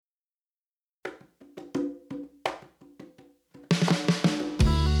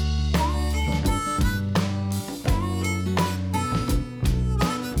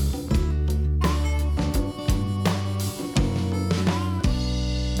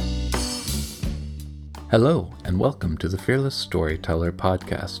Hello, and welcome to the Fearless Storyteller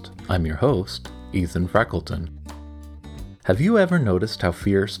podcast. I'm your host, Ethan Freckleton. Have you ever noticed how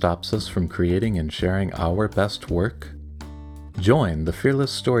fear stops us from creating and sharing our best work? Join the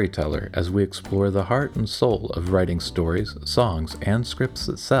Fearless Storyteller as we explore the heart and soul of writing stories, songs, and scripts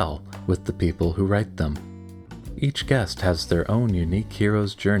that sell with the people who write them. Each guest has their own unique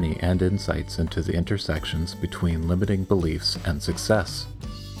hero's journey and insights into the intersections between limiting beliefs and success.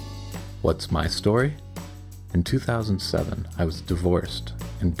 What's my story? In 2007, I was divorced,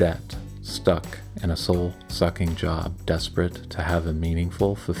 in debt, stuck in a soul-sucking job, desperate to have a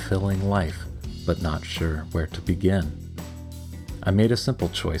meaningful, fulfilling life, but not sure where to begin. I made a simple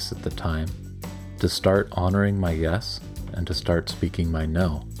choice at the time, to start honoring my yes and to start speaking my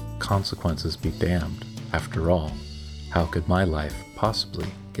no. Consequences be damned. After all, how could my life possibly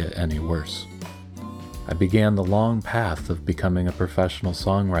get any worse? I began the long path of becoming a professional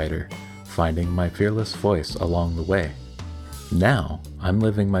songwriter, finding my fearless voice along the way. Now, I'm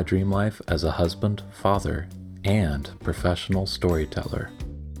living my dream life as a husband, father, and professional storyteller.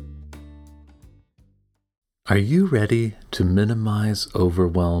 Are you ready to minimize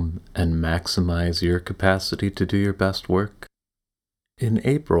overwhelm and maximize your capacity to do your best work? In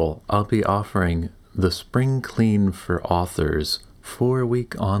April, I'll be offering the Spring Clean for Authors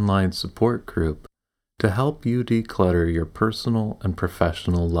 4-week online support group to help you declutter your personal and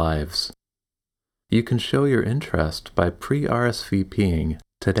professional lives. You can show your interest by pre-RSVPing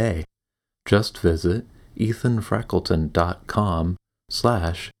today. Just visit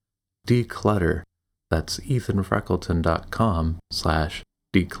ethanfreckleton.com/declutter. That's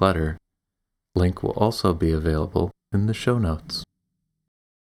ethanfreckleton.com/declutter. Link will also be available in the show notes.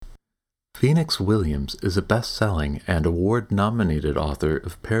 Phoenix Williams is a best-selling and award-nominated author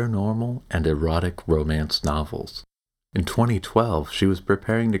of paranormal and erotic romance novels. In 2012, she was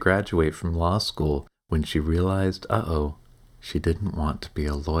preparing to graduate from law school when she realized, she didn't want to be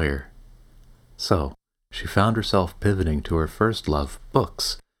a lawyer. So, she found herself pivoting to her first love,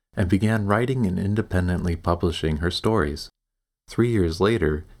 books, and began writing and independently publishing her stories. 3 years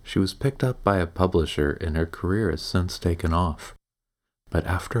later, she was picked up by a publisher and her career has since taken off. But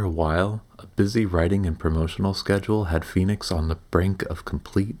after a while, a busy writing and promotional schedule had Phoenix on the brink of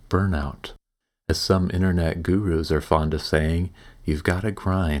complete burnout. As some internet gurus are fond of saying, you've got to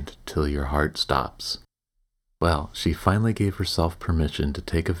grind till your heart stops. Well, she finally gave herself permission to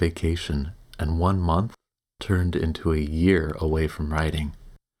take a vacation, and 1 month turned into a year away from writing.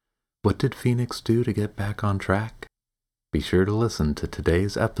 What did Phoenix do to get back on track? Be sure to listen to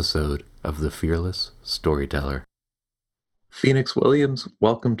today's episode of The Fearless Storyteller. Phoenix Williams,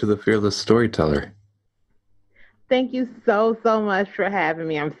 welcome to The Fearless Storyteller. Thank you so much for having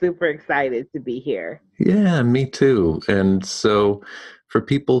me. I'm super excited to be here. Yeah, me too. And so for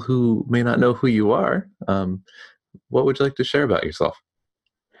people who may not know who you are, what would you like to share about yourself?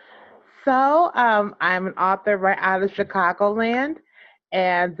 So I'm an author right out of Chicagoland,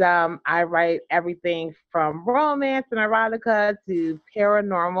 and I write everything from romance and erotica to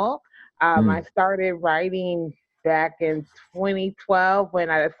paranormal. I started writing back in 2012 when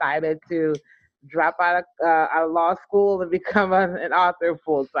I decided to drop out of law school and become an author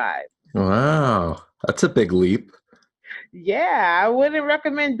full time. Wow, that's a big leap. Yeah, I wouldn't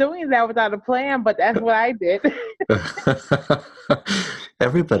recommend doing that without a plan, but that's what I did.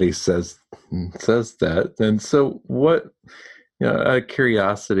 Everybody says that. And so what, out of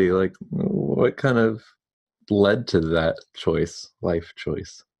curiosity, like what kind of led to that choice, life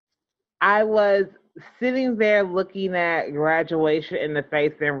choice? I was sitting there looking at graduation in the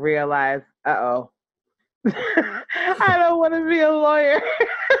face and realized, I don't want to be a lawyer.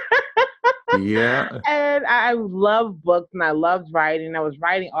 Yeah. And I love books and I loved writing. I was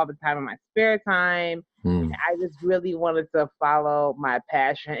writing all the time in my spare time. I just really wanted to follow my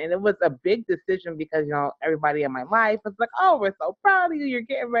passion. And it was a big decision because, everybody in my life was like, oh, we're so proud of you. You're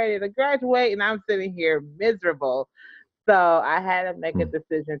getting ready to graduate. And I'm sitting here miserable. So I had to make a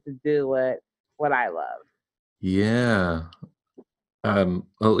decision to do what I love. Yeah. At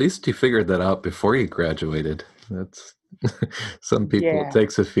least you figured that out before you graduated. That's some people, it Yeah.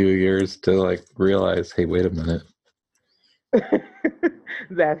 takes a few years to realize, hey, wait a minute.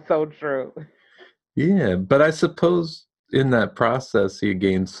 That's so true. Yeah, but I suppose in that process you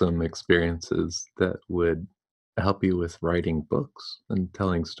gained some experiences that would help you with writing books and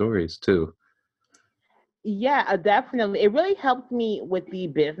telling stories too. Yeah, definitely. It really helped me with the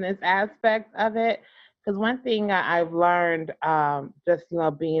business aspect of it. Because one thing I've learned, just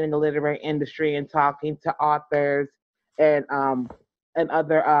being in the literary industry and talking to authors and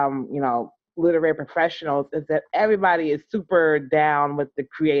other literary professionals is that everybody is super down with the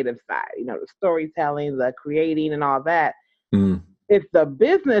creative side, the storytelling, the creating, and all that. Mm. It's the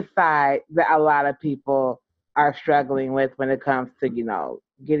business side that a lot of people are struggling with when it comes to,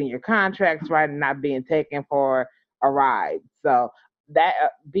 getting your contracts right and not being taken for a ride. So that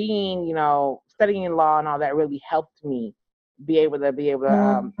being, studying law and all that really helped me be able to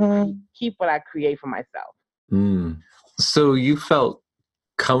keep what I create for myself. Mm. So you felt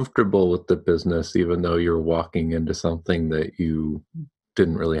comfortable with the business, even though you're walking into something that you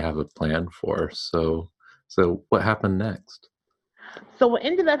didn't really have a plan for. So what happened next? So what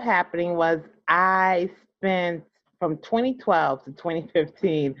ended up happening was I spent from 2012 to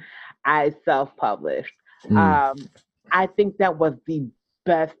 2015, I self-published. Mm. Um, I think that was the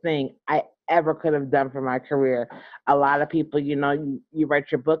best thing I ever could have done for my career. A lot of people, you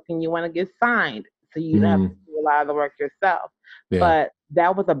write your book and you want to get signed, so you have to Mm. do a lot of the work yourself. Yeah. But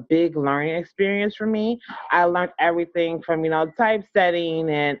that was a big learning experience for me. I learned everything from, typesetting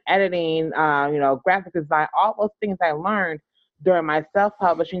and editing, graphic design, all those things I learned during my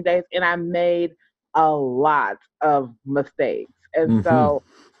self-publishing days, and I made a lot of mistakes. And Mm-hmm. so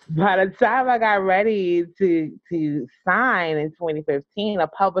by the time I got ready to sign in 2015, a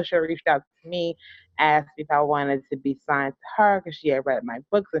publisher reached out to me, asked if I wanted to be signed to her because she had read my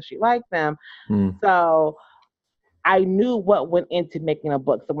books and she liked them. Mm. So I knew what went into making a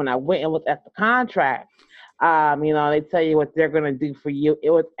book. So when I went and looked at the contract, they tell you what they're going to do for you. It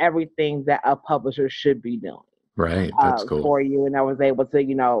was everything that a publisher should be doing Right. That's cool. for you, and I was able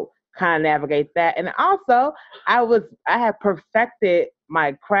to, kind of navigate that. And also, I had perfected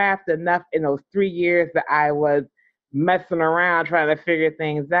my craft enough in those 3 years that I was messing around trying to figure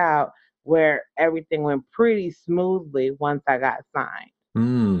things out, where everything went pretty smoothly once I got signed.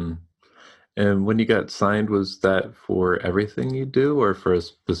 Mm. And when you got signed, was that for everything you do or for a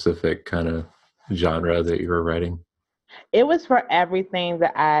specific kind of genre that you were writing? It was for everything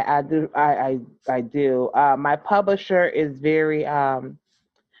that I do. I do. My publisher is very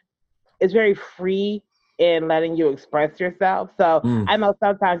free in letting you express yourself. So Mm. I know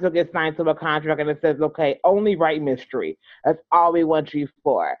sometimes you'll get signed to a contract and it says, okay, only write mystery. That's all we want you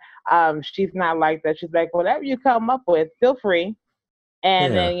for. She's not like that. She's like, whatever you come up with, feel free.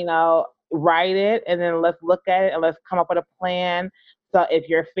 And Yeah. then, write it and then let's look at it and let's come up with a plan. So if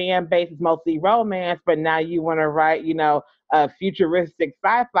your fan base is mostly romance, but now you want to write, a futuristic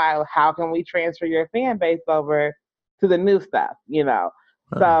sci-fi, how can we transfer your fan base over to the new stuff?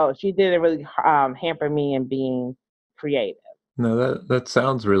 Huh. So she didn't really hamper me in being creative. No, that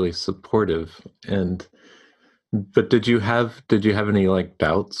sounds really supportive. And but did you have any like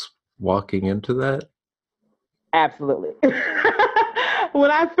doubts walking into that? Absolutely. When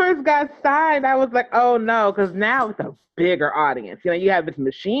I first got signed, I was like, oh no, because now it's a bigger audience. You have this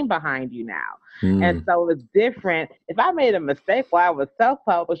machine behind you now. And Mm. so it's different. If I made a mistake while I was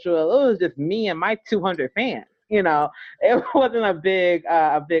self-published, it was just me and my 200 fans. It wasn't a big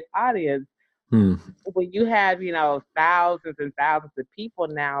audience. Mm. When you have, thousands and thousands of people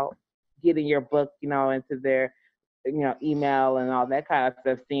now getting your book, into their email and all that kind of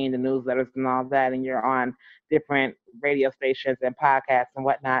stuff, seeing the newsletters and all that, and you're on different radio stations and podcasts and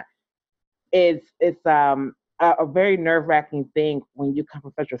whatnot. It's a very nerve wracking thing when you come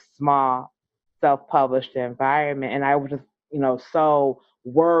from such a small, self published environment. And I was just, so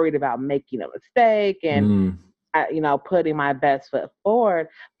worried about making a mistake and Mm. putting my best foot forward.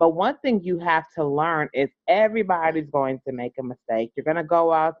 But one thing you have to learn is everybody's going to make a mistake. You're going to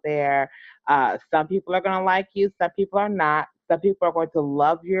go out there. Some people are going to like you. Some people are not. Some people are going to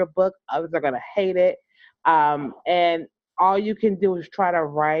love your book. Others are going to hate it. And all you can do is try to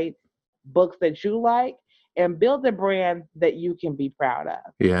write books that you like and build a brand that you can be proud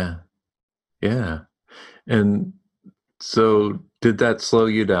of. Yeah. Yeah. And so did that slow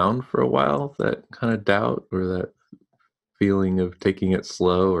you down for a while, that kind of doubt or that feeling of taking it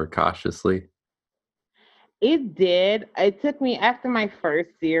slow or cautiously? It did. It took me after my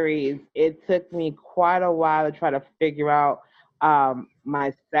first series. It took me quite a while to try to figure out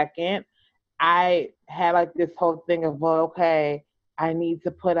my second. I had like this whole thing of, well, okay, I need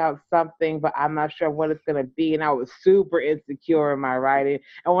to put out something, but I'm not sure what it's gonna be, and I was super insecure in my writing.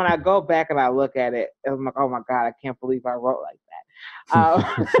 And when I go back and I look at it, I'm like, oh my god, I can't believe I wrote like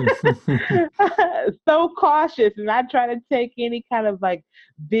so cautious and not trying to take any kind of like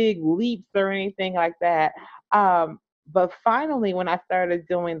big leaps or anything like that. But finally, when I started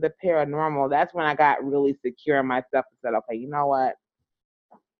doing the paranormal, that's when I got really secure in myself and said, okay, you know what?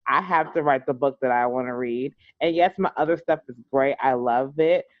 I have to write the book that I want to read. And yes, my other stuff is great. I love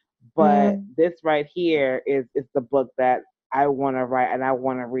it. But this right here is the book that I want to write and I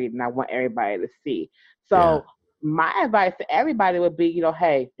want to read and I want everybody to see. Yeah. So my advice to everybody would be,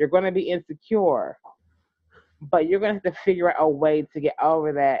 hey, you're going to be insecure, but you're going to have to figure out a way to get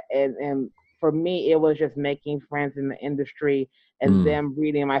over that. And for me, it was just making friends in the industry and Mm. them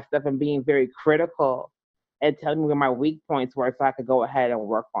reading my stuff and being very critical and telling me where my weak points were so I could go ahead and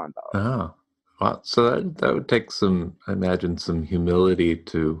work on those. Oh, wow. So that would take some, I imagine, some humility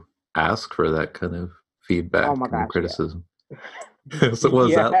to ask for that kind of Oh feedback my and gosh, yeah. criticism. So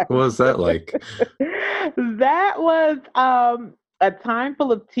Yes. what was that like? That was a time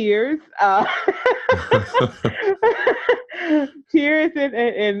full of tears. Tears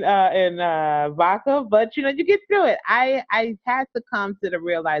and vodka, but you get through it. I had to come to the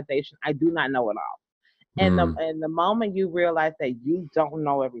realization I do not know it all. Mm, And the moment you realize that you don't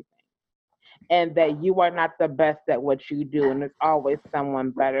know everything and that you are not the best at what you do and there's always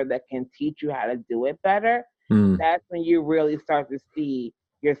someone better that can teach you how to do it better, mm, that's when you really start to see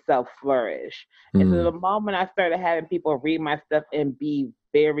yourself flourish. And so the mm, moment I started having people read my stuff and be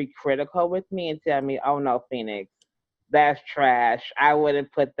very critical with me and tell me, oh no, Phoenix, that's trash. I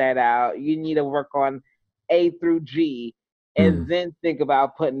wouldn't put that out. You need to work on A through G and mm, then think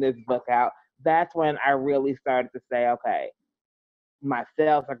about putting this book out. That's when I really started to say, okay, my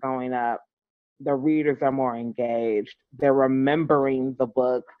sales are going up, the readers are more engaged. They're remembering the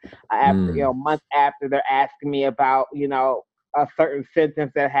book after, mm. months after they're asking me about, a certain sentence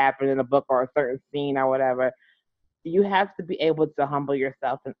that happened in the book or a certain scene or whatever. You have to be able to humble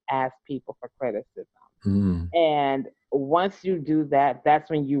yourself and ask people for criticism. Mm. And once you do that, that's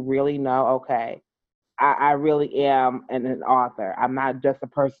when you really know, okay, I really am an author. I'm not just a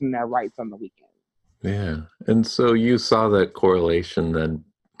person that writes on the weekend. Yeah. And so you saw that correlation then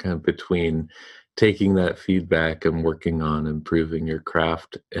kind of between taking that feedback and working on improving your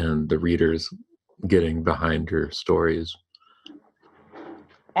craft and the readers getting behind your stories.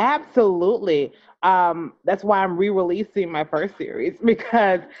 Absolutely. That's why I'm re-releasing my first series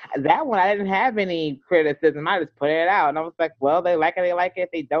because that one I didn't have any criticism. I just put it out, and I was like, "Well, they like it, they like it.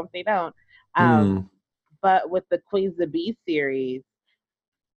 If they don't, they don't." Mm, But with the Queens of Bee series,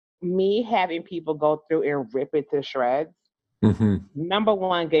 me having people go through and rip it to shreds, mm-hmm. number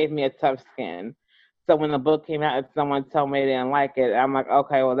one, gave me a tough skin. So when the book came out, and someone told me they didn't like it, I'm like,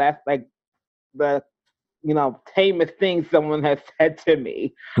 okay, well, that's like the tamest thing someone has said to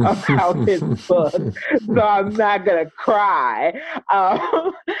me about this book. So I'm not going to cry.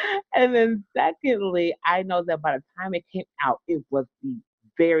 Um, and then secondly, I know that by the time it came out, it was the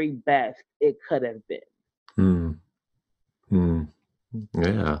very best it could have been. Mm, mm.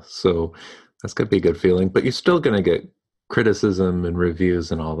 Yeah. So that's going to be a good feeling, but you're still going to get criticism and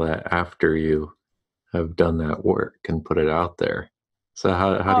reviews and all that after you have done that work and put it out there. So Oh,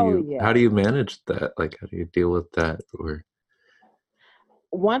 how do yes. you manage that? Like how do you deal with that? Or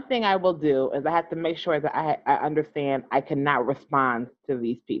One thing I will do is I have to make sure that I understand I cannot respond to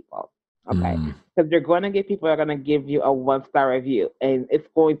these people. Okay. mm, Because you're going to get people that are going to give you a 1-star review and it's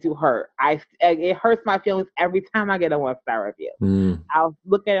going to hurt. It hurts my feelings every time I get a 1-star review. mm. I'll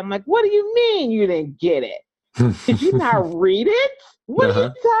look at it, I'm like, what do you mean you didn't get it? Did you not read it? What are you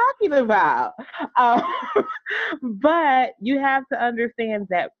Uh-huh. talking about? Um, but you have to understand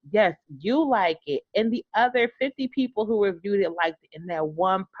that, yes, you like it, and the other 50 people who reviewed it liked it, and that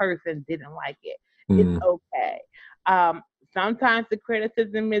one person didn't like it. It's Mm, okay. Um, Sometimes the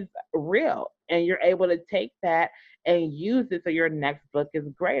criticism is real, and you're able to take that and use it so your next book is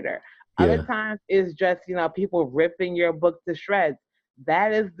greater. Other yeah. times it's just, people ripping your book to shreds.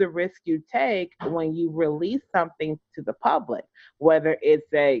 That is the risk you take when you release something to the public, whether it's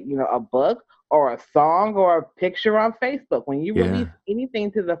a book or a song or a picture on Facebook. When you release Yeah.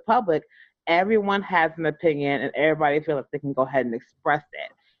 anything to the public, everyone has an opinion and everybody feels like they can go ahead and express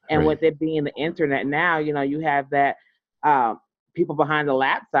it. And Right. with it being the internet now, you have that um, people behind the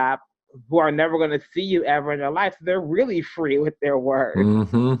laptop who are never going to see you ever in their life. So they're really free with their words.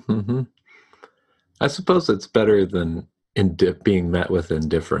 Mm-hmm, mm-hmm. I suppose it's better than being met with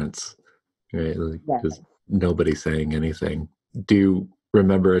indifference, right? Like Yes. just nobody saying anything. Do you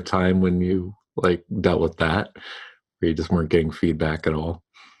remember a time when you like dealt with that, where you just weren't getting feedback at all?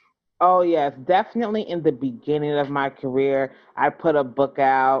 Oh, yes. Definitely in the beginning of my career, I put a book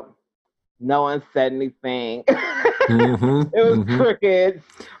out. No one said anything. Mm-hmm, It was mm-hmm. crickets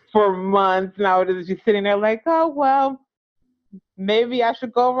for months, and I was just sitting there like, oh, well, maybe I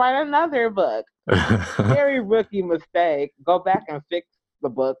should go write another book. Very rookie mistake. Go back and fix the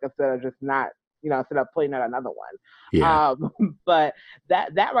book instead of just not, instead of putting out another one. Yeah, But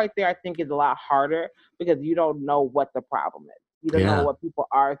that right there, I think, is a lot harder because you don't know what the problem is. You don't know yeah, what people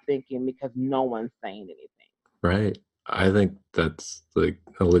are thinking because no one's saying anything. right. I think that's like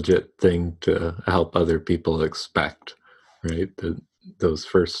a legit thing to help other people expect, right? Those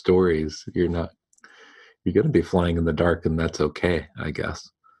first stories, you're going to be flying in the dark, and that's okay, I guess.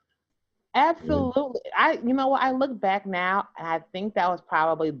 Right. Absolutely. You know what? I look back now and I think that was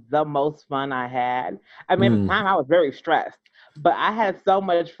probably the most fun I had. I mean, at the Mm, time I was very stressed, but I had so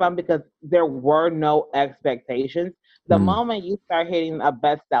much fun because there were no expectations. The mm, moment you start hitting a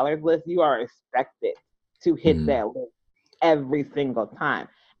bestsellers list, you are expected to hit mm. that list every single time.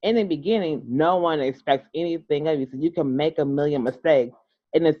 In the beginning, no one expects anything of you. So you can make a million mistakes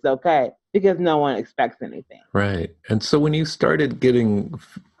and it's okay because no one expects anything. Right. And so when you started getting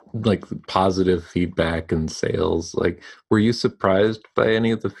like positive feedback and sales, like were you surprised by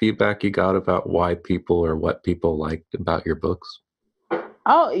any of the feedback you got about why people or what people liked about your books?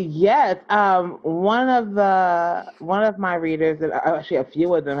 Oh yes. One of my readers, and actually a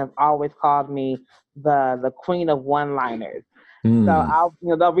few of them, have always called me the queen of one-liners. So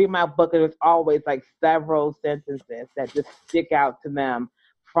Hmm. they'll read my book, and there's always like several sentences that just stick out to them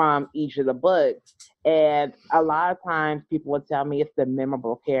from each of the books. And a lot of times, people will tell me it's the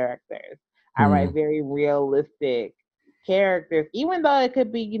memorable characters. I write Hmm. very realistic characters, even though it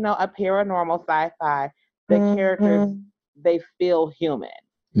could be, a paranormal sci-fi. The characters, they feel human.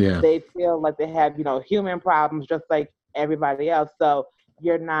 Yeah. They feel like they have, human problems just like everybody else. So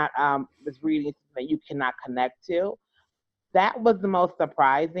you're not just reading something that you cannot connect to. That was the most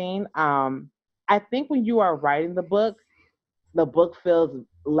surprising. I think when you are writing the book feels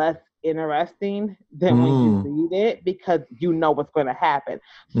less interesting than when you Hmm. read it because you know what's going to happen.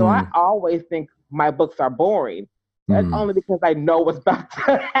 So I Hmm. always think my books are boring. It's Hmm. only because I know what's about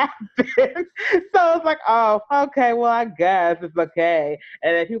to happen. So it's like, oh, okay, well, I guess it's okay.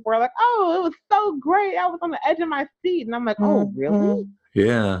 And then people are like, oh, it was so great. I was on the edge of my seat. And I'm like, oh, really?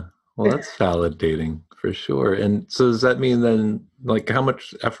 Yeah. Well, that's validating for sure. And so does that mean then, like, how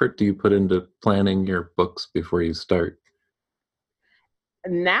much effort do you put into planning your books before you start?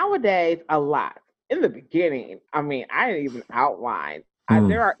 Nowadays, a lot. In the beginning, I mean, I didn't even outline. Hmm.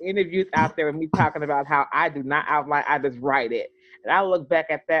 There are interviews out there with me talking about how I do not outline, I just write it. And I look back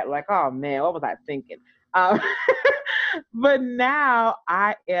at that like, oh man, what was I thinking? Um, but now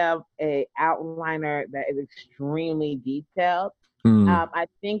I am a outliner that is extremely detailed. Hmm. I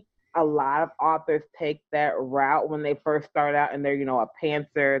think a lot of authors take that route when they first start out and they're, a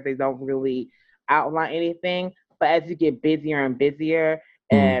pantser. They don't really outline anything. But as you get busier and busier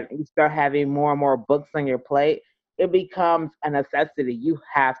Hmm. and you start having more and more books on your plate, it becomes a necessity. You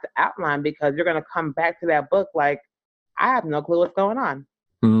have to outline because you're going to come back to that book like, I have no clue what's going on.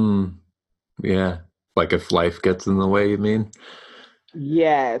 Hmm. Yeah. Like if life gets in the way, you mean?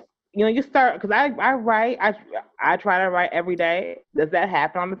 Yes. You start because I write. I try to write every day. Does that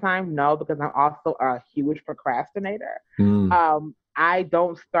happen all the time? No, because I'm also a huge procrastinator. Hmm. I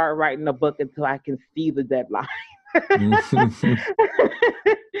don't start writing a book until I can see the deadline.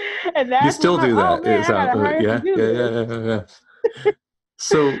 And You that's when I'm still like, do oh that. man, It's I gotta hurry up and yeah, do yeah, yeah, this. yeah, yeah, yeah.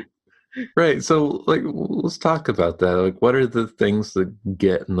 So, right. So, like, let's talk about that. Like, what are the things that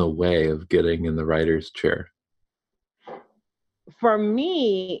get in the way of getting in the writer's chair? For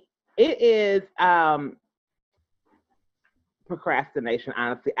me, it is procrastination,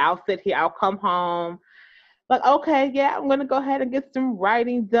 honestly. I'll sit here, I'll come home, like, okay, yeah, I'm gonna go ahead and get some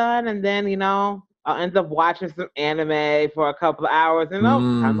writing done, and then I'll end up watching some anime for a couple of hours, and oh,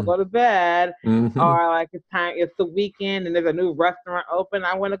 time to Mm, go to bed. hmm. Or like it's the weekend, and there's a new restaurant open.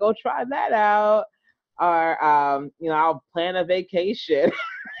 I want to go try that out. Or I'll plan a vacation.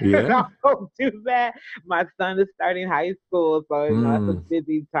 Yeah. I'll go do that. My son is starting high school, so it's a Mm,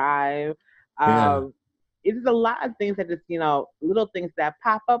 busy time. yeah. Um, it's a lot of things that just little things that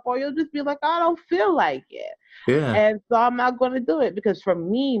pop up, or you'll just be like, oh, I don't feel like it. Yeah. And so I'm not going to do it because for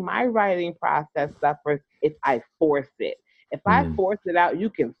me, my writing process suffers if I force it. If I Mm, force it out, you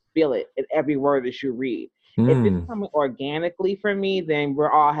can feel it in every word that you read. If it's mm. coming organically for me, then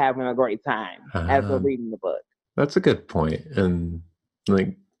we're all having a great time as we're Um, reading the book. that's a good point. And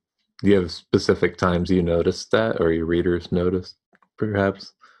like, do you have specific times you noticed that, or your readers noticed,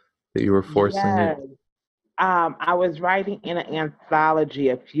 perhaps, that you were forcing Yes. it? I was writing in an anthology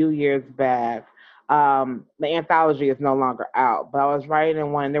a few years back. The anthology is no longer out, but I was writing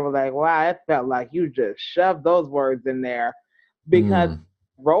in one and they were like, wow, it felt like you just shoved those words in there because Mm, I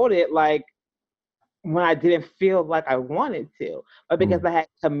wrote it like when I didn't feel like I wanted to, but because mm, I had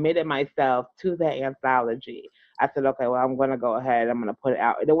committed myself to that anthology, I said, okay, well, I'm going to go ahead. I'm going to put it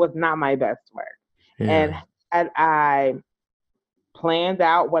out. It was not my best work. And yeah. had I planned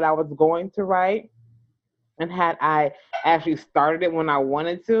out what I was going to write, and had I actually started it when I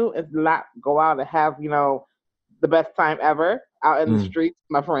wanted to, it's not go out and have, the best time ever out in the streets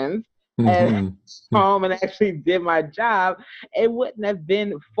with my friends and home and actually did my job, it wouldn't have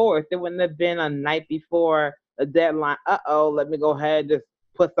been forced. It wouldn't have been a night before the deadline. Let me go ahead and just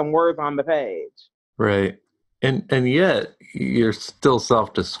put some words on the page. Right. And yet you're still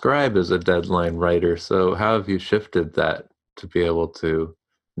self-described as a deadline writer. So how have you shifted that to be able to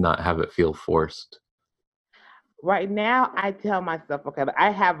not have it feel forced? Right now, I tell myself, okay, I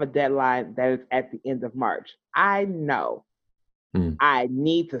have a deadline that is at the end of March. I know I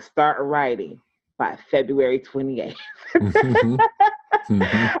need to start writing by February 28th.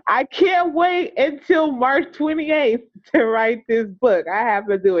 I can't wait until March 28th to write this book. I have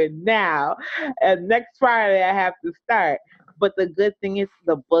to do it now. And next Friday, I have to start. But the good thing is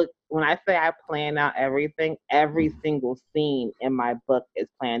the book, when I say I plan out everything, every single scene in my book is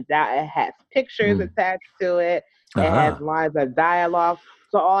planned out. It has pictures attached to it. It has lines of dialogue.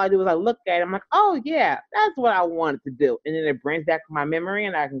 So all I do is I look at it, I'm like, oh yeah, that's what I wanted to do. And then it brings back my memory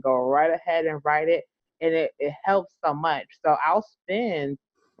and I can go right ahead and write it. And it helps so much. So I'll spend,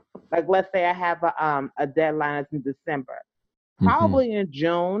 like, let's say I have a deadline that's in December. Probably in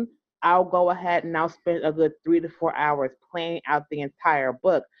June, I'll go ahead and I'll spend a good 3 to 4 hours planning out the entire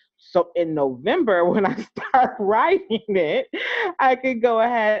book. So in November, when I start writing it, I can go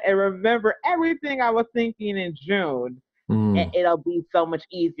ahead and remember everything I was thinking in June. And it'll be so much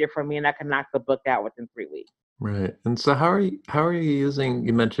easier for me and I can knock the book out within 3 weeks. Right. And so how are you using,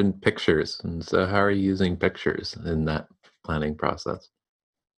 you mentioned pictures, and so how are you using pictures in that planning process?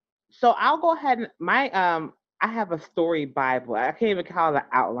 So I'll go ahead and I have a story Bible. I can't even call it an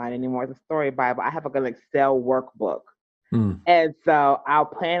outline anymore. It's a story Bible. I have like an Excel workbook. And so I'll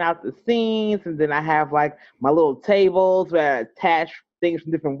plan out the scenes, and then I have like my little tables where I attach things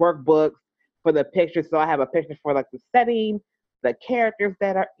from different workbooks for the pictures. So I have a picture for like the setting, the characters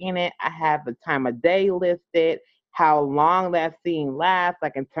that are in it. I have the time of day listed, how long that scene lasts,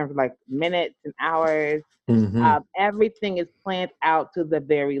 like in terms of like minutes and hours. Everything is planned out to the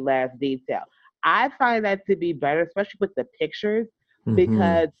very last detail. I find that to be better, especially with the pictures,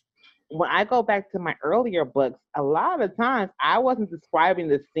 because when I go back to my earlier books, a lot of times I wasn't describing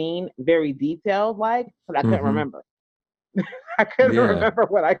the scene very detailed, like, but I couldn't remember. I couldn't remember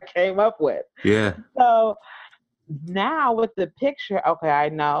what I came up with. Yeah. So now with the picture, okay, I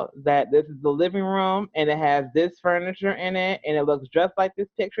know that this is the living room and it has this furniture in it and it looks just like this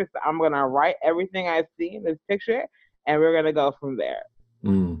picture. So I'm going to write everything I see in this picture and we're going to go from there.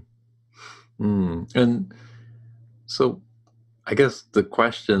 And so I guess the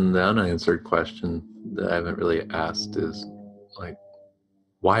unanswered question that I haven't really asked is like,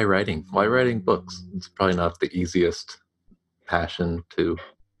 why writing? Why writing books? It's probably not the easiest passion to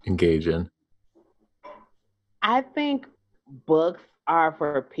engage in. I think books are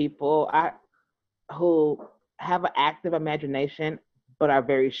for people who have an active imagination but are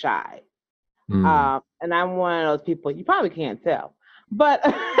very shy. And I'm one of those people, you probably can't tell, but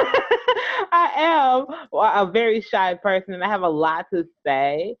I am a very shy person and I have a lot to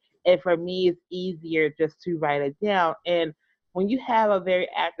say. And for me, it's easier just to write it down. And when you have a very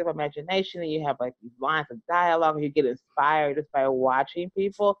active imagination and you have like these lines of dialogue and you get inspired just by watching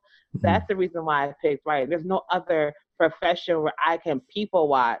people, that's the reason why I picked writing. There's no other profession where I can people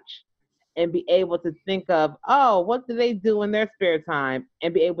watch and be able to think of, oh, what do they do in their spare time?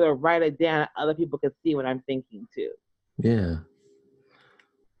 And be able to write it down and other people can see what I'm thinking too. Yeah.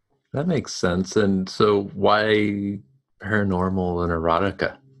 That makes sense. And so why paranormal and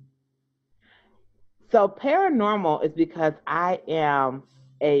erotica? So paranormal is because I am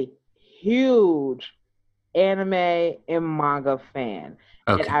a huge anime and manga fan.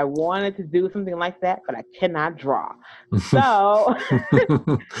 Okay. And I wanted to do something like that, but I cannot draw. So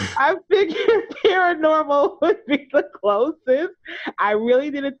I figured paranormal would be the closest. I really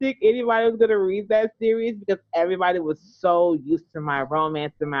didn't think anybody was going to read that series because everybody was so used to my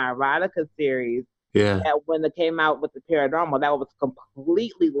romance and my erotica series. Yeah. That when it came out with the paranormal, that was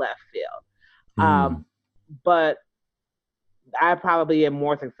completely left field. But I probably am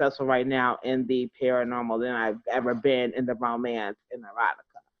more successful right now in the paranormal than I've ever been in the romance and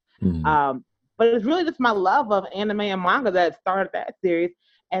erotica. But it's really just my love of anime and manga that started that series.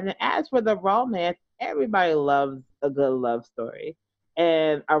 And then as for the romance, everybody loves a good love story.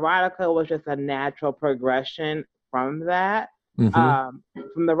 And erotica was just a natural progression from that. From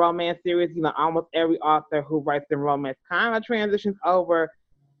the romance series, almost every author who writes in romance kind of transitions over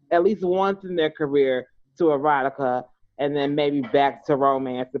at least once in their career to erotica, and then maybe back to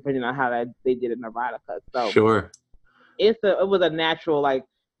romance, depending on how they did in erotica. So sure, it was a natural like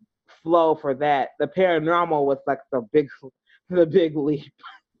flow for that. The paranormal was like the big leap.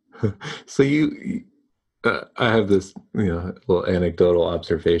 So you I have this, little anecdotal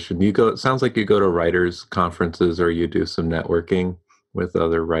observation. It sounds like you go to writers' conferences or you do some networking with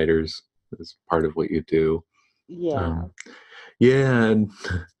other writers as part of what you do. Yeah. Um, yeah, and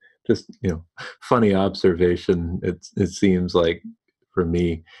just, funny observation. It seems like for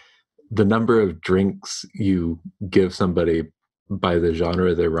me, the number of drinks you give somebody by the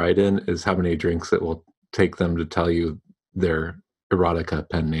genre they write in is how many drinks it will take them to tell you their erotica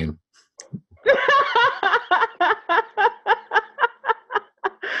pen name.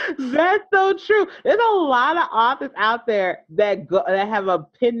 That's so true. There's a lot of authors out there that have a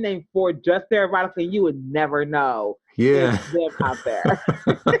pen name for just their erotica. You would never know it's Yeah. them out there.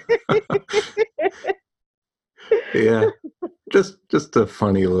 Yeah. Just a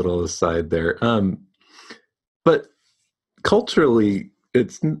funny little aside there. But culturally,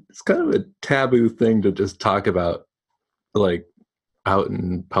 it's kind of a taboo thing to just talk about, like, out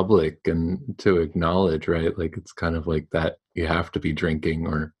in public and to acknowledge, right? Like, it's kind of like that you have to be drinking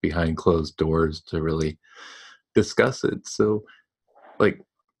or behind closed doors to really discuss it. So, like,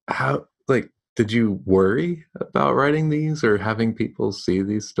 how, like, did you worry about writing these or having people see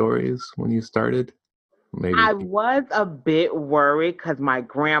these stories when you started? Maybe. I was a bit worried because my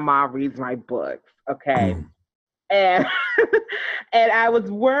grandma reads my books. Okay. And and I was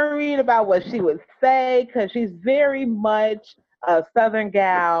worried about what she would say because she's very much a Southern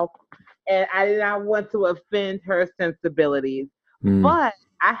gal, and I did not want to offend her sensibilities. Mm, But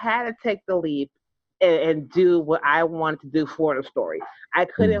I had to take the leap and do what I wanted to do for the story. I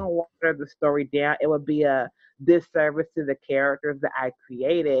couldn't mm, water the story down. It would be a disservice to the characters that I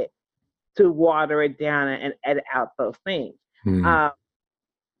created to water it down and edit out those things. mm, Um,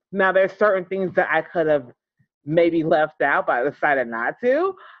 Now, there's certain things that I could have maybe left out, but I decided not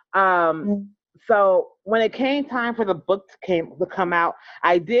to. So when it came time for the book to come out,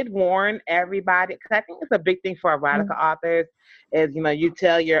 I did warn everybody because I think it's a big thing for erotica authors. Is you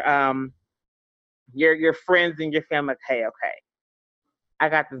tell your friends and your family, hey, okay, I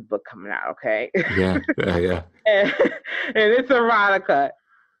got this book coming out, okay, yeah, yeah. and, and it's erotica.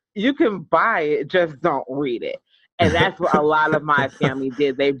 You can buy it, just don't read it. And that's what a lot of my family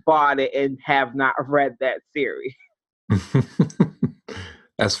did. They bought it and have not read that series.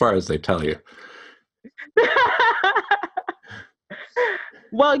 As far as they tell you.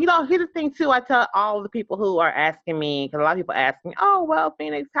 Well, here's the thing too. I tell all the people who are asking me, because a lot of people ask me, "Oh, well,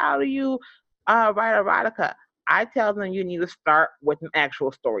 Phoenix, how do you write erotica?" I tell them you need to start with an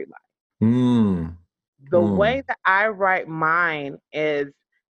actual storyline. Mm, The way mm, that I write mine is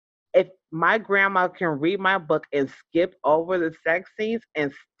if my grandma can read my book and skip over the sex scenes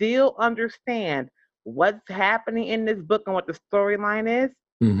and still understand what's happening in this book and what the storyline is,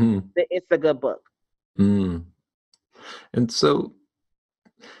 mm-hmm, then it's a good book. mm. And so,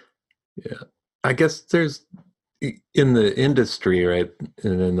 yeah, I guess there's in the industry, right,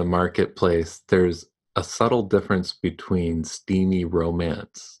 and in the marketplace, there's a subtle difference between steamy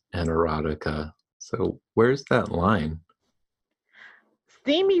romance and erotica. So, where's that line?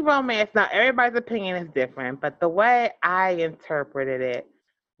 Steamy romance, now everybody's opinion is different, but the way I interpreted it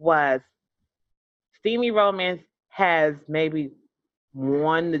was steamy romance has maybe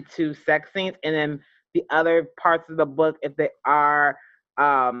 1 to 2 sex scenes, and then the other parts of the book, if they are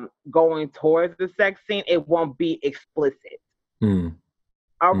going towards the sex scene, it won't be explicit. Mm, mm,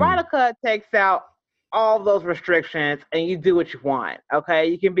 Erotica takes out all those restrictions and you do what you want. Okay.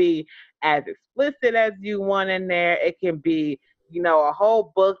 You can be as explicit as you want in there. It can be, a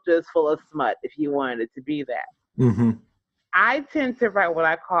whole book just full of smut if you wanted it to be that. mm-hmm, I tend to write what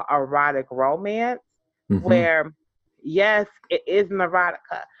I call erotic romance, mm-hmm, where yes, it is an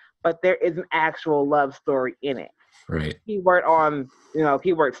erotica, but there is an actual love story in it. right. Keyword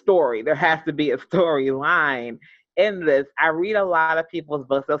story. There has to be a storyline in this. I read a lot of people's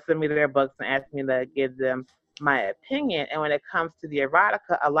books. They'll send me their books and ask me to give them my opinion. And when it comes to the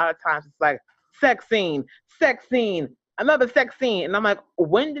erotica, a lot of times it's like sex scene, another sex scene. And I'm like,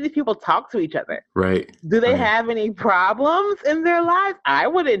 when do these people talk to each other? Right. Do they Right. have any problems in their lives? I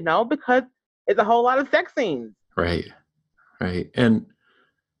wouldn't know because it's a whole lot of sex scenes. Right. Right. And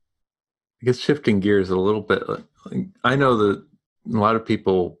I guess shifting gears a little bit, I know that a lot of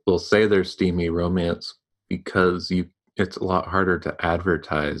people will say they're steamy romance because it's a lot harder to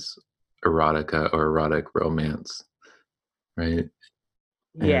advertise erotica or erotic romance, right?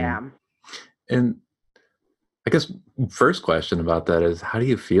 And Yeah. and I guess first question about that is how do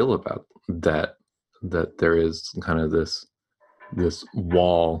you feel about that there is kind of this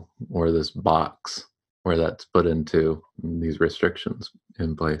wall or this box where that's put into these restrictions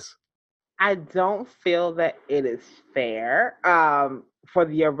in place? I don't feel that it is fair. for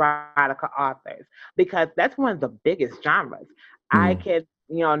the erotica authors because that's one of the biggest genres. I Mm. could,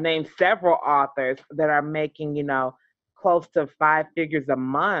 name several authors that are making, close to five figures a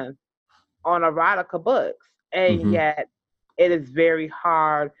month on erotica books. And Mm-hmm. yet it is very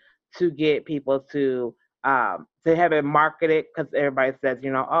hard to get people to have it marketed because everybody says,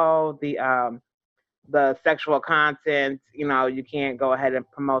 oh, the sexual content, you can't go ahead and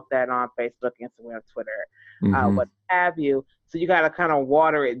promote that on Facebook, Instagram, Twitter, Mm-hmm. what have you. So you got to kind of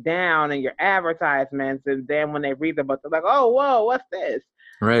water it down in your advertisements. And then when they read the book, they're like, oh, whoa, what's this?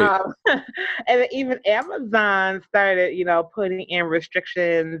 Right. And even Amazon started, putting in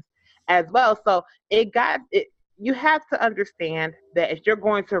restrictions as well. So it got it. You have to understand that if you're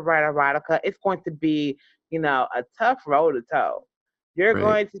going to write erotica, it's going to be, a tough road to toe. You're Right.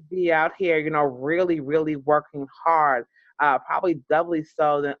 going to be out here, really, really working hard, probably doubly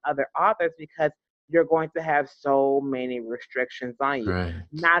so than other authors because you're going to have so many restrictions on you. Right.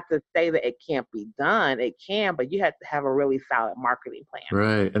 Not to say that it can't be done, it can, but you have to have a really solid marketing plan.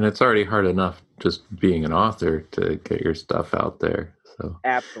 Right. And it's already hard enough just being an author to get your stuff out there. So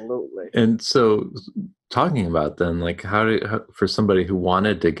Absolutely. and so talking about then, like for somebody who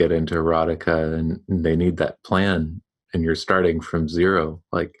wanted to get into erotica and they need that plan and you're starting from zero,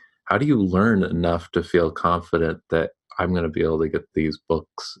 like how do you learn enough to feel confident that I'm going to be able to get these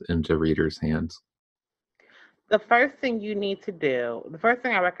books into readers' hands? The first thing you need to do, the first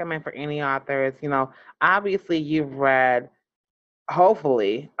thing I recommend for any author is, obviously you've read,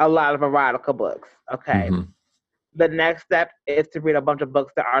 hopefully, a lot of erotica books. Okay. Mm-hmm. The next step is to read a bunch of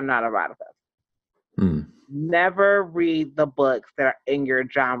books that are not erotica. Mm. Never read the books that are in your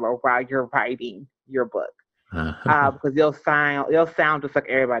genre while you're writing your book, because you'll sound just like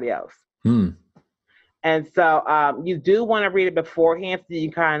everybody else. Mm. And so you do want to read it beforehand so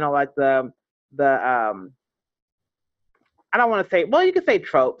you kind of know like the I don't want to say, well, you can say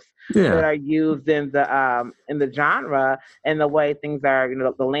tropes that are used in the genre and the way things are,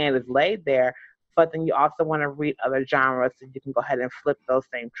 the land is laid there. But then you also want to read other genres so you can go ahead and flip those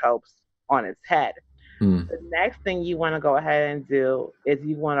same tropes on its head. Mm. The next thing you want to go ahead and do is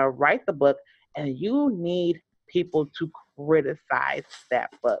you want to write the book, and you need people to criticize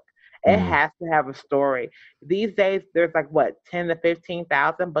that book. It has to have a story. These days, there's like what 10 to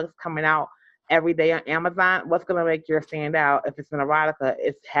 15,000 books coming out every day on Amazon. What's going to make yours stand out if it's an erotica?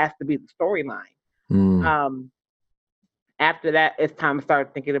 It has to be the storyline. Mm. After that, it's time to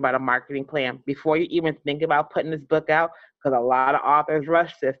start thinking about a marketing plan before you even think about putting this book out. Because a lot of authors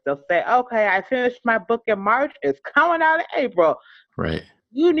rush this. They'll say, "Okay, I finished my book in March. It's coming out in April." Right.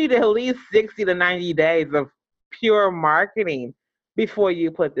 You need at least 60 to 90 days of pure marketing before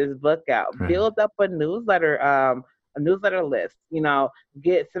you put this book out. Right. Build up a newsletter list.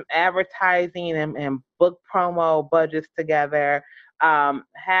 Get some advertising and book promo budgets together.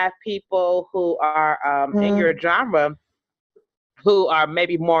 Have people who are in your genre who are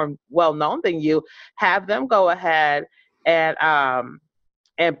maybe more well known than you, have them go ahead and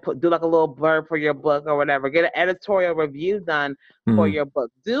do like a little blurb for your book or whatever. Get an editorial review done for your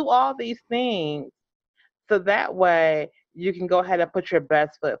book. Do all these things so that way you can go ahead and put your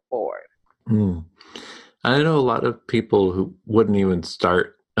best foot forward. Mm. I know a lot of people who wouldn't even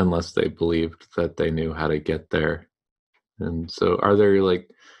start unless they believed that they knew how to get there. And so are there like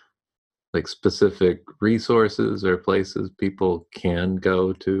specific resources or places people can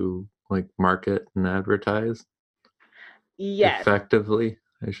go to like market and advertise Yes. effectively,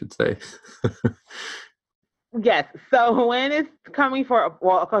 I should say? Yes. So when it's coming for,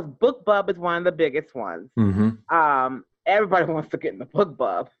 well, of course, BookBub is one of the biggest ones. Mm-hmm. Everybody wants to get in the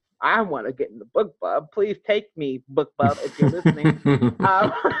BookBub. I want to get in the BookBub. Please take me, BookBub, if you're listening.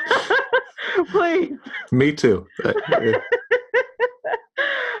 Please. Me too.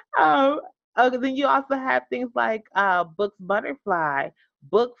 Then you also have things like Books Butterfly,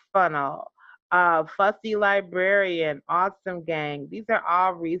 Book Funnel, Fussy Librarian, Awesome Gang. These are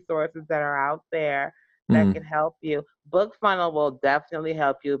all resources that are out there that can help you. Book Funnel will definitely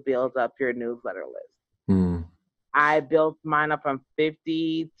help you build up your newsletter list. I built mine up from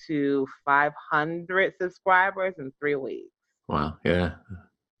 50 to 500 subscribers in 3 weeks. Wow. Yeah.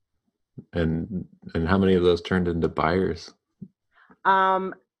 And how many of those turned into buyers?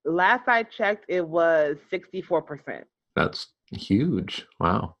 Last I checked, it was 64%. That's huge.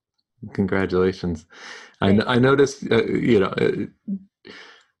 Wow. Congratulations. I noticed, kind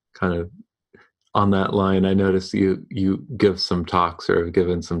of on that line, I noticed you give some talks or have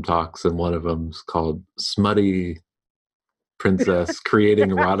given some talks, and one of them's called Smutty Princess Creating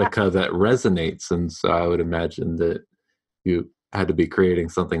Erotica That Resonates. And so I would imagine that you had to be creating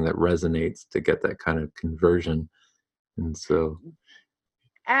something that resonates to get that kind of conversion. And so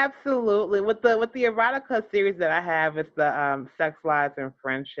Absolutely. With the erotica series that I have, it's the Sex Lives and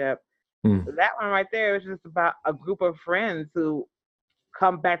Friendship. Mm, That one right there is just about a group of friends who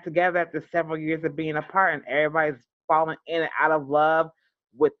come back together after several years of being apart, and everybody's falling in and out of love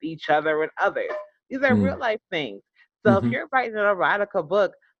with each other and others. These are real mm, life things. So if mm-hmm, you're writing an erotica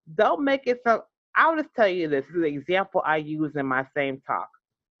book, don't make it so. I'll just tell you this is the example I use in my same talk.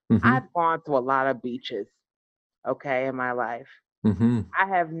 mm-hmm, I've gone to a lot of beaches, okay, in my life. mm-hmm, I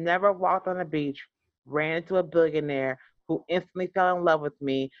have never walked on a beach, ran into a billionaire who instantly fell in love with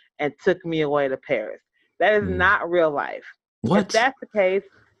me and took me away to Paris. That is mm. not real life. If What? that's the case,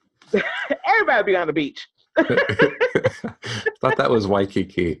 everybody would be on the beach. Thought that was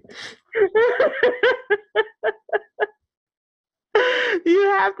Waikiki. You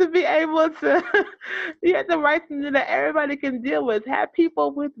have to be able to, you have to write something that everybody can deal with. Have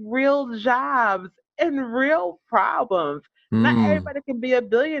people with real jobs and real problems. Not Mm, everybody can be a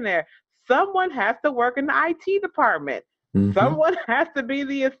billionaire. Someone has to work in the IT department. mm-hmm, Someone has to be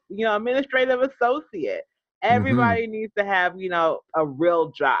the administrative associate. mm-hmm, Everybody needs to have a real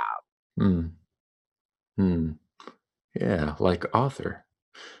job. mm, mm. Yeah, like author.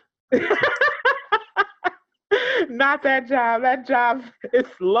 Not that job. That job is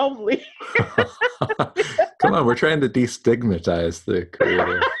lonely. Come on, we're trying to destigmatize the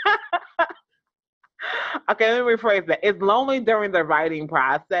creative. Okay, let me rephrase that. It's lonely during the writing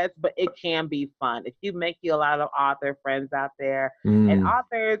process, but it can be fun. If you make you a lot of author friends out there, and Mm,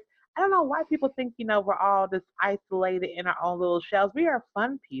 authors, I don't know why people think, we're all just isolated in our own little shells. We are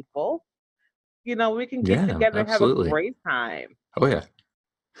fun people. We can get yeah, together and have a absolutely. great time. Oh yeah.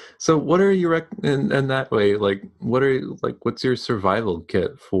 So what are you in that way? Like, what are you like? What's your survival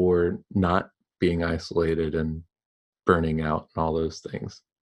kit for not being isolated and burning out and all those things?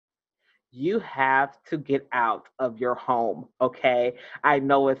 You have to get out of your home, okay? I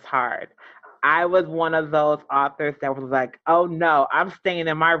know it's hard. I was one of those authors that was like, oh no, I'm staying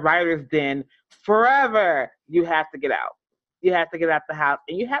in my writer's den forever. You have to get out. You have to get out the house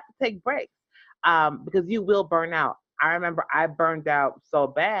and you have to take breaks because you will burn out. I remember I burned out so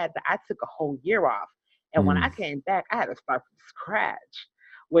bad that I took a whole year off. And when I Mm, came back, I had to start from scratch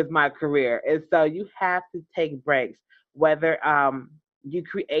with my career. And so you have to take breaks, whether you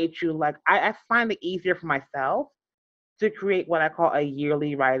create you like I find it easier for myself to create what I call a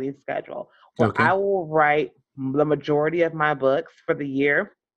yearly writing schedule where okay. I will write the majority of my books for the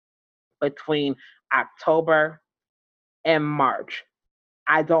year between October and March.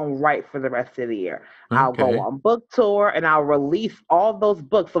 I don't write for the rest of the year. I'll go Okay. on book tour and I'll release all those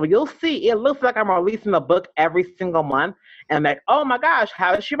books. So you'll see it looks like I'm releasing a book every single month. And I'm like, oh my gosh,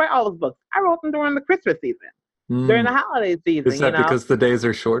 how did she write all those books? I wrote them during the Christmas season, during the Mm. holiday Is season. that because the days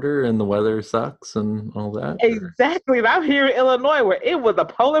are shorter and the weather sucks and all that? Or? Exactly. And I'm here in Illinois where it was a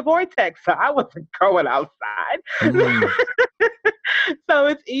polar vortex, so I wasn't going outside. Mm, So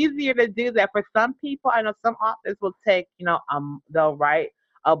it's easier to do that. For some people, I know some authors will take, they'll write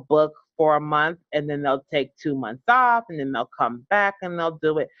a book for a month and then they'll take 2 months off and then they'll come back and they'll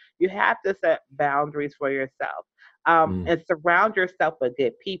do it. You have to set boundaries for yourself mm, and surround yourself with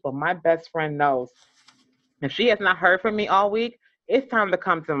good people. My best friend knows if she has not heard from me all week, it's time to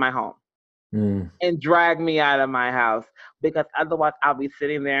come to my home mm. and drag me out of my house because otherwise I'll be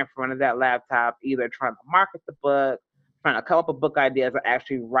sitting there in front of that laptop either trying to market the book, trying to come up with book ideas, or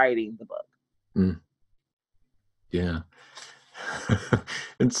actually writing the book. Mm. Yeah.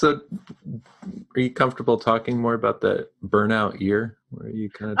 And so, are you comfortable talking more about that burnout year where you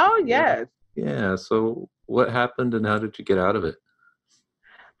kind of took Oh a year off? yes. Yeah. So, what happened and how did you get out of it?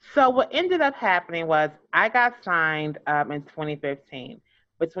 So what ended up happening was I got signed in 2015.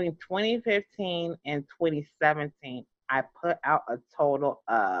 Between 2015 and 2017, I put out a total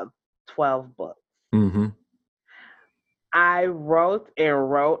of 12 books. Mm-hmm. I wrote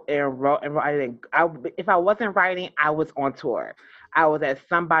and wrote and wrote and wrote. If I wasn't writing, I was on tour. I was at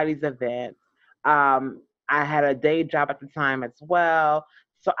somebody's event. I had a day job at the time as well.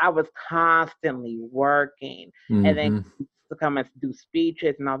 So I was constantly working and then Mm-hmm. to come and do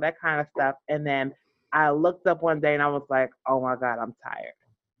speeches and all that kind of stuff. And then I looked up one day and I was like, oh my God, I'm tired.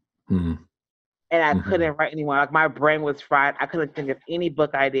 And I Mm-hmm. couldn't write anymore. Like my brain was fried. I couldn't think of any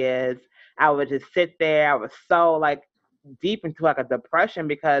book ideas. I would just sit there. I was so like deep into like a depression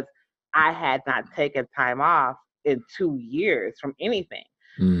because I had not taken time off in 2 years from anything.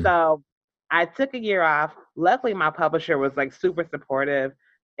 Mm. So I took a year off. Luckily, my publisher was like super supportive,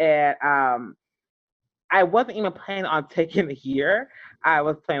 and I wasn't even planning on taking a year. I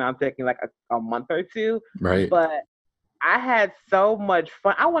was planning on taking like a month or two, Right. but I had so much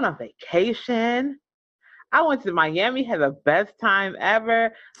fun. I went on vacation. I went to Miami, had the best time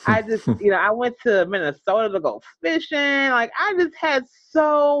ever. I just, I went to Minnesota to go fishing. Like, I just had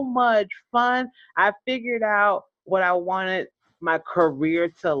so much fun. I figured out what I wanted my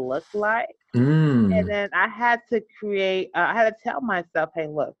career to look like. And Mm, then I had to I had to tell myself, hey,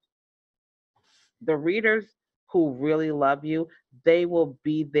 look, the readers who really love you, they will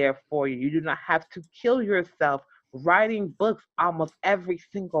be there for you. You do not have to kill yourself writing books almost every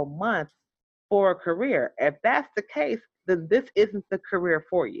single month for a career. If that's the case, then this isn't the career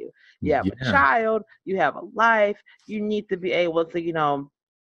for you. You have a yeah. child, you have a life, you need to be able to,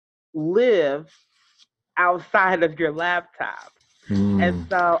 live outside of your laptop. And Mm,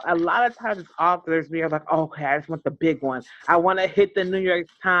 so a lot of times as authors, we are like, oh, okay, I just want the big one. I want to hit the New York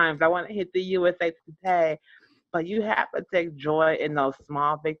Times. I want to hit the USA Today. But you have to take joy in those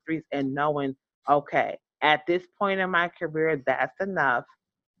small victories and knowing, okay, at this point in my career, that's enough.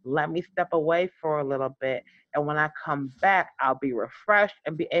 Let me step away for a little bit. And when I come back, I'll be refreshed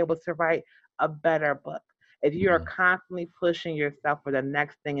and be able to write a better book. If you are mm, constantly pushing yourself for the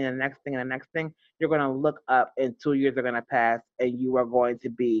next thing and the next thing and the next thing, you're going to look up and 2 years are going to pass and you are going to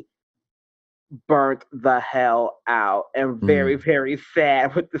be burnt the hell out and very, mm, very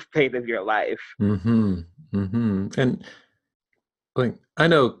sad with the state of your life. mm-hmm, mm-hmm. And like, I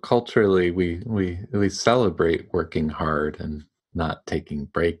know culturally we celebrate working hard and not taking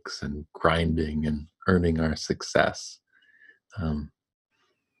breaks and grinding and earning our success. Um,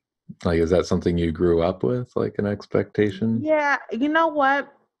 like, is that something you grew up with, like an expectation? Yeah, you know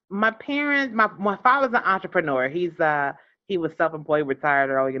what? My parents, my father's an entrepreneur. He was self-employed, retired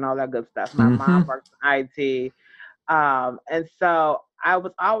early, and all that good stuff. My mom Mm-hmm. works in IT, and so I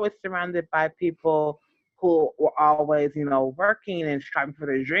was always surrounded by people who were always, working and striving for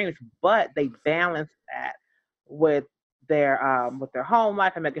their dreams, but they balanced that with with their home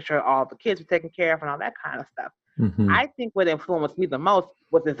life and making sure all the kids were taken care of and all that kind of stuff. Mm-hmm. I think what influenced me the most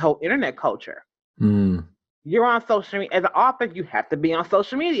was this whole internet culture. Mm. You're on social media as an author, you have to be on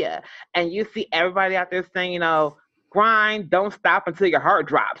social media, and you see everybody out there saying, grind, don't stop until your heart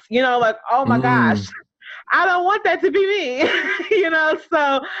drops. Like, oh my gosh, Mm. I don't want that to be me.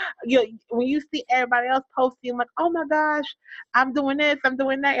 So when you see everybody else posting, like, oh my gosh, I'm doing this, I'm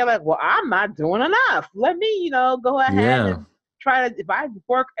doing that, you're like, well, I'm not doing enough. Let me, go ahead Yeah. and try to. If I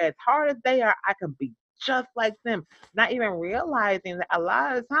work as hard as they are, I can be just like them. Not even realizing that a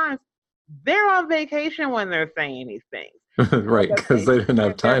lot of the times they're on vacation when they're saying these things. Or Right, they're because they didn't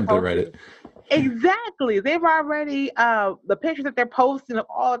have they're time to write posting it. exactly. They've already the pictures that they're posting of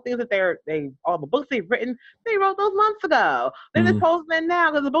all the things that all the books they've written, they wrote those months ago. They're just Mm. posting it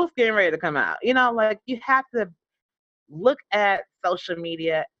now because the book's getting ready to come out. Like you have to look at social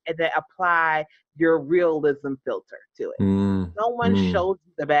media and then apply your realism filter to it. Mm. No one Mm. shows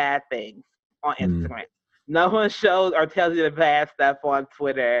you the bad things on Mm. Instagram. No one shows or tells you the bad stuff on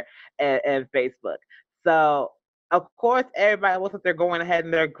Twitter and Facebook. So of course everybody looks like they're going ahead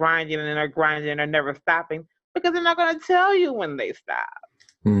and they're grinding and they're grinding and they're never stopping because they're not going to tell you when they stop.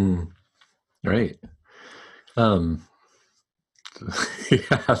 Mm. Right. Um,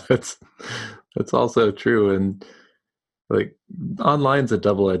 yeah, that's also true. And like, online's a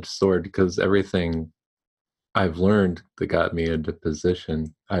double-edged sword because everything I've learned that got me into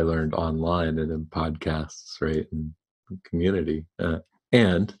position, I learned online and in podcasts, right, and community.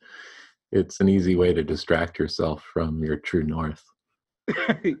 And it's an easy way to distract yourself from your true north.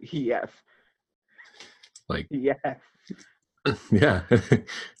 Yes. Like, Yes. yeah,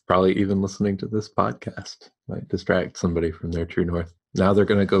 probably even listening to this podcast might distract somebody from their true north. Now they're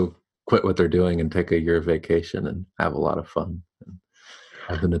going to go quit what they're doing and take a year vacation and have a lot of fun and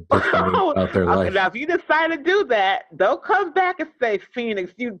have an epiphany about their Okay, life. now if you decide to do that, don't come back and say,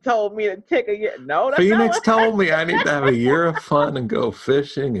 Phoenix, you told me to take a year. No, that's not Phoenix what. told me I need to have a year of fun and go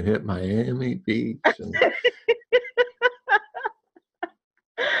fishing and hit Miami Beach. And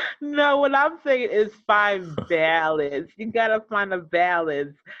No, what I'm saying is find balance. You gotta find a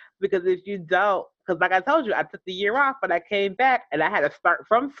balance because if you don't, because like I told you, I took the year off, but I came back and I had to start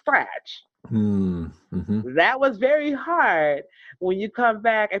from scratch. mm-hmm, That was very hard when you come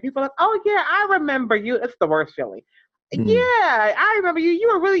back and people are like, oh yeah, I remember you. It's the worst feeling. Yeah, mm, I remember you. You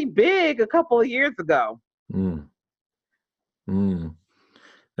were really big a couple of years ago. mm, mm.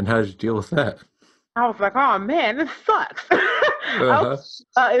 And how did you deal with that? I was like, oh man, this sucks. Oh,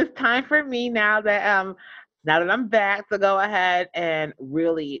 Uh-huh. it's time for me now that I'm back to go ahead and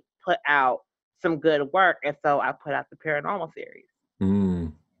really put out some good work. And so I put out the paranormal series.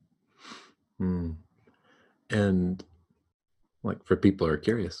 Mm, mm. And like, for people who are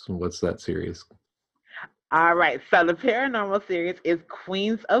curious, what's that series? All right, so the paranormal series is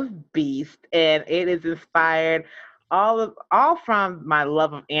Queens of Beast, and it is inspired all from my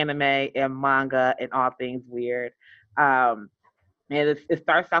love of anime and manga and all things weird. Um, and it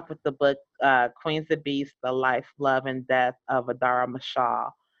starts off with the book Queens of Beast: The Life, Love, and Death of Adara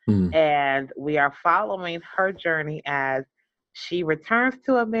Mashal, Mm, and we are following her journey as she returns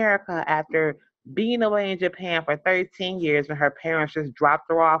to America after being away in Japan for 13 years when her parents just dropped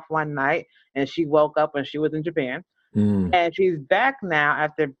her off one night and she woke up when she was in Japan. mm, And she's back now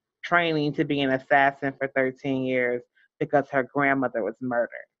after training to be an assassin for 13 years because her grandmother was murdered.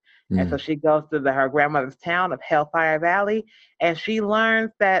 And so mm. she goes to her grandmother's town of Hellfire Valley and she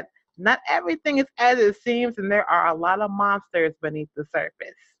learns that not everything is as it seems and there are a lot of monsters beneath the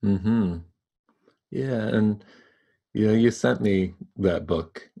surface. Mm-hmm. Yeah, and you sent me that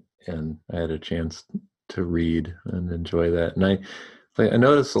book, and I had a chance to read and enjoy that. And I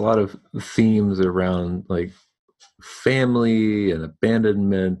noticed a lot of themes around like family and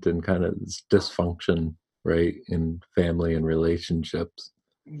abandonment and kind of this dysfunction, right, in family and relationships.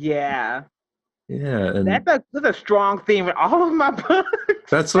 Yeah. Yeah, That's and a strong theme in all of my books.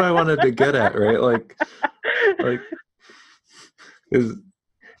 that's what I wanted to get at, right? Like is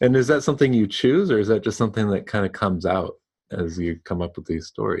is that something you choose, or is that just something that kind of comes out as you come up with these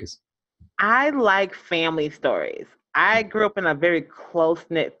stories? I like family stories. I grew up in a very close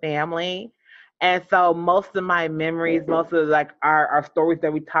knit family. And so most of my memories, most of like our stories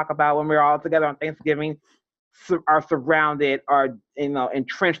that we talk about when we're all together on Thanksgiving are surrounded or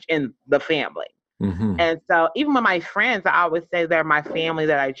entrenched in the family. Mm-hmm. And so even with my friends, I always say they're my family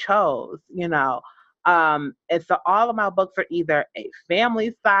that I chose. And so all of my books are either a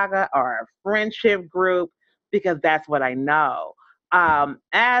family saga or a friendship group because that's what I know.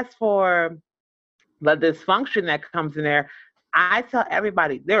 As for the dysfunction that comes in there, I tell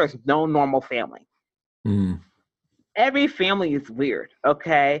everybody there is no normal family. Mm-hmm. Every family is weird,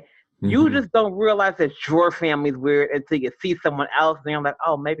 okay? You Mm-hmm. just don't realize that your family is weird until you see someone else and you're like,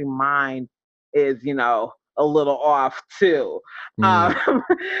 oh, maybe mine is, a little off too. Um,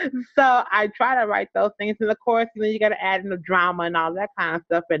 Mm, so I try to write those things. And of course, you got to add in the drama and all that kind of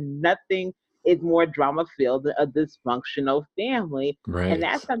stuff. And nothing is more drama filled than a dysfunctional family. And right.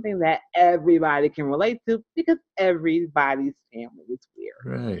 that's something that everybody can relate to because everybody's family is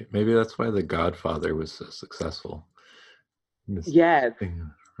weird. Right. Maybe that's why The Godfather was so successful. This Yes. thing,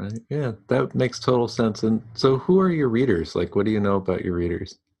 right? Yeah, that makes total sense. And so, who are your readers? Like, what do you know about your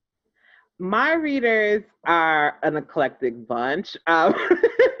readers? My readers are an eclectic bunch.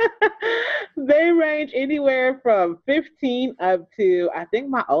 They range anywhere from 15 up to, I think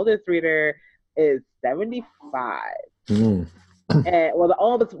my oldest reader is 75. Mm. And well, the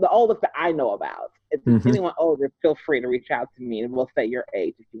oldest that I know about. If there's Hmm. anyone older, feel free to reach out to me and we'll say your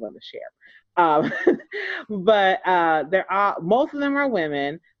age if you want to share. Um, but there are most of them are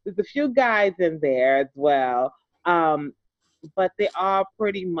women. There's a few guys in there as well. Um, but they all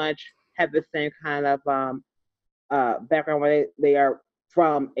pretty much have the same kind of background where they are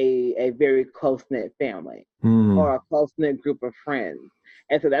from a very close knit family Mm. or a close knit group of friends.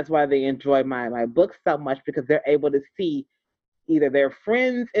 And so that's why they enjoy my books so much because they're able to see either their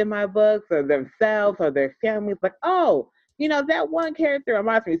friends in my books or themselves or their families like, oh, that one character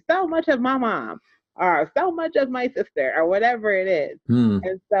reminds me so much of my mom or so much of my sister or whatever it is. Mm.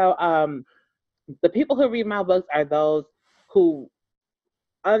 And so the people who read my books are those who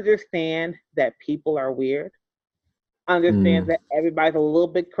understand that people are weird, understand Mm. that everybody's a little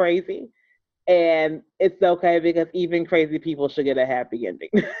bit crazy, and it's okay because even crazy people should get a happy ending.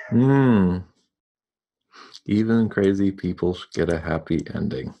 Mm. Even crazy people should get a happy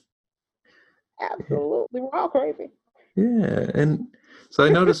ending. Absolutely, we're all crazy. Yeah, and so I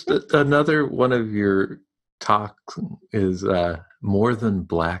noticed that another one of your talks is more than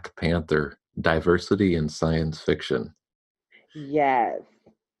Black Panther, diversity in science fiction. Yes,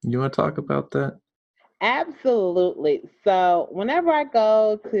 You want to talk about that? absolutely. So whenever I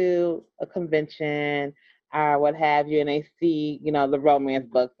go to a convention or what have you, and they see, the romance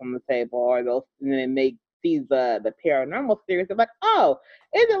books on the table, or those, and then they see the paranormal series, they're like, "Oh,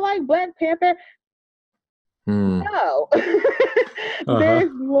 is it like Black Panther?" Hmm. No, Uh-huh.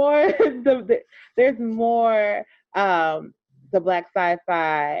 there's more. There's more. Um, the black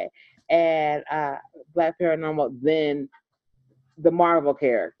sci-fi and black paranormal than the Marvel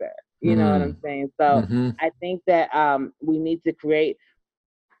character. You know what I'm Hmm. saying? So Mm-hmm. I think that we need to create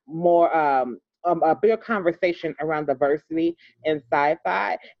more a bigger conversation around diversity in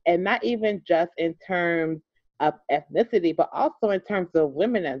sci-fi, and not even just in terms of ethnicity, but also in terms of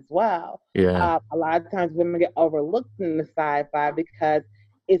women as well. Yeah. A lot of times women get overlooked in the sci-fi because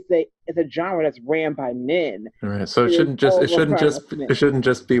it's a genre that's ran by men. All right. So It is overrun with men. it shouldn't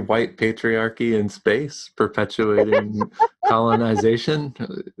just be white patriarchy in space perpetuating colonization.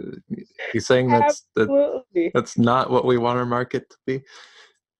 You're saying Absolutely. that's not what we want our market to be?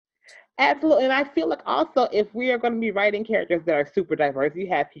 Absolutely. And I feel like also if we are going to be writing characters that are super diverse, you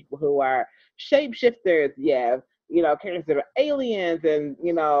have people who are shapeshifters, you have, characters that are aliens and,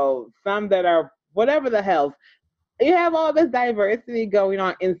 some that are whatever the hell. You have all this diversity going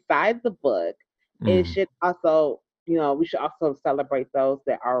on inside the book. It should also, we should also celebrate those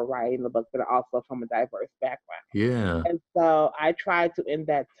that are writing the book that are also from a diverse background. Yeah. And so I try to, in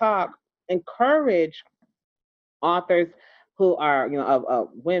that talk, encourage authors who are, of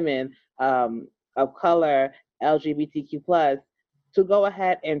women, of color, LGBTQ plus, to go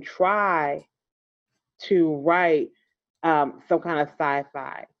ahead and try to write some kind of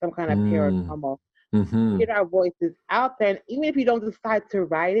sci-fi, some kind of paranormal. Get our voices out there. And even if you don't decide to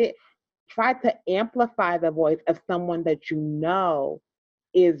write it, try to amplify the voice of someone that you know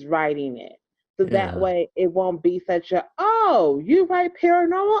is writing it. So that way it won't be such a, oh, you write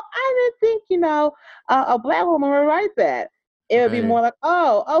paranormal? I didn't think, a Black woman would write that. It would be more like,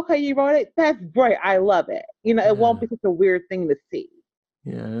 oh, okay, you wrote it. That's great. I love it. It won't be such a weird thing to see.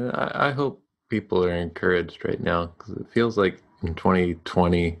 Yeah, I hope people are encouraged right now, because it feels like in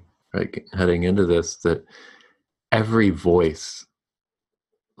 2020, like heading into this, that every voice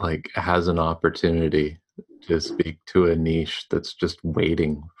has an opportunity to speak to a niche that's just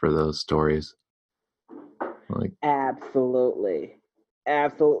waiting for those stories. Absolutely.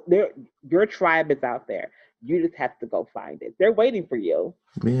 Your tribe is out there. You just have to go find it. They're waiting for you.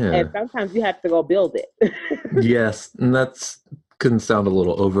 Yeah. And sometimes you have to go build it. Yes. And can sound a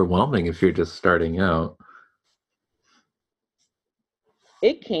little overwhelming if you're just starting out.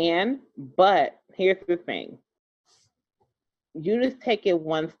 It can, but here's the thing. You just take it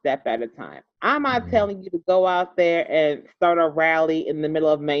one step at a time. I'm not telling you to go out there and start a rally in the middle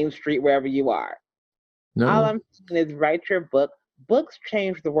of Main Street, wherever you are. No. All I'm saying is write your book. Books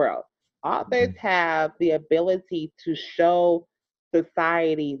change the world. Authors have the ability to show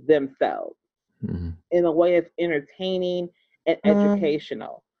society themselves in a way that's entertaining and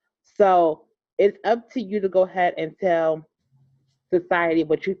educational. So it's up to you to go ahead and tell society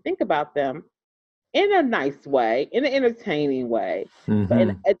what you think about them in a nice way, in an entertaining way, but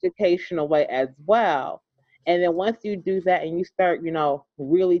in an educational way as well. And then once you do that and you start,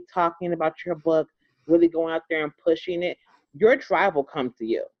 really talking about your book, really going out there and pushing it, your tribe will come to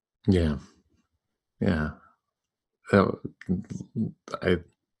you. Yeah.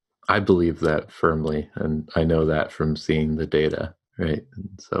 I believe that firmly, and I know that from seeing the data, right? And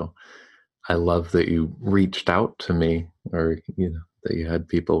so I love that you reached out to me, or that you had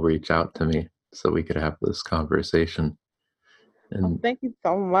people reach out to me so we could have this conversation. And thank you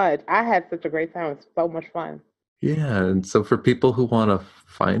so much. I had such a great time. It was so much fun. Yeah, and so for people who want to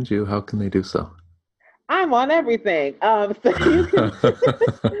find you, how can they do so? I'm on everything. So you can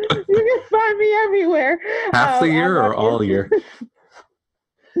find me everywhere. Half the year or all year?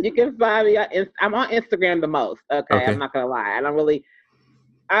 You can find me. I'm on Instagram the most. Okay, I'm not gonna lie.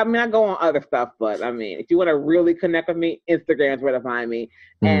 I go on other stuff, but if you want to really connect with me, Instagram is where to find me,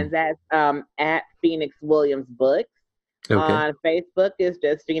 and that's at Phoenix Williams Books. Okay. On Facebook is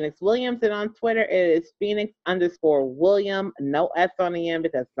just Phoenix Williams, and on Twitter it is Phoenix_William, no S on the end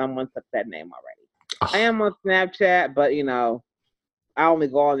because someone took that name already. I am on Snapchat, but I only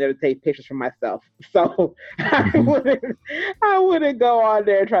go on there to take pictures for myself. So I wouldn't go on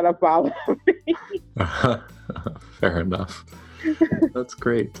there and try to follow me. Fair enough. That's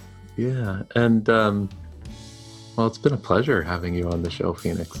great. Yeah. And well, it's been a pleasure having you on the show,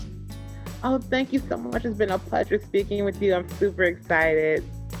 Phoenix. Oh, thank you so much. It's been a pleasure speaking with you. I'm super excited.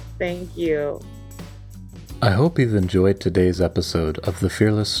 Thank you. I hope you've enjoyed today's episode of The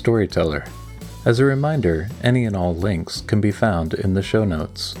Fearless Storyteller. As a reminder, any and all links can be found in the show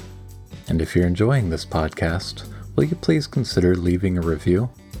notes. And if you're enjoying this podcast, will you please consider leaving a review?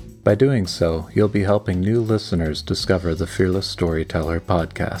 By doing so, you'll be helping new listeners discover the Fearless Storyteller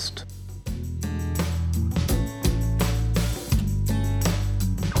podcast.